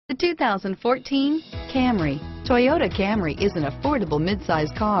The 2014 Camry. Toyota Camry is an affordable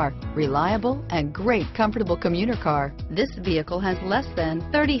midsize car, reliable and great comfortable commuter car. This vehicle has less than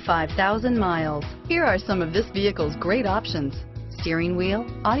 35,000 miles. Here are some of this vehicle's great options: steering wheel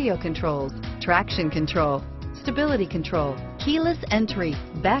audio controls, traction control, stability control, keyless entry,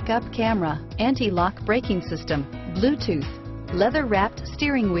 backup camera, anti-lock braking system, Bluetooth, leather-wrapped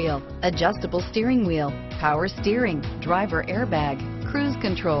steering wheel, adjustable steering wheel, power steering, driver airbag, cruise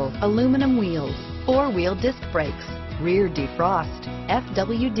control, aluminum wheels, four-wheel disc brakes, rear defrost,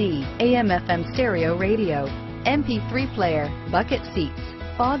 FWD, AM/FM stereo radio, MP3 player, bucket seats,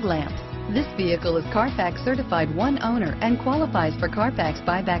 fog lamps. This vehicle is Carfax certified one owner and qualifies for Carfax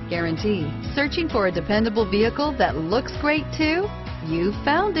buyback guarantee. Searching for a dependable vehicle that looks great too? You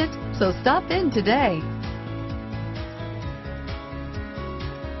found it, so stop in today.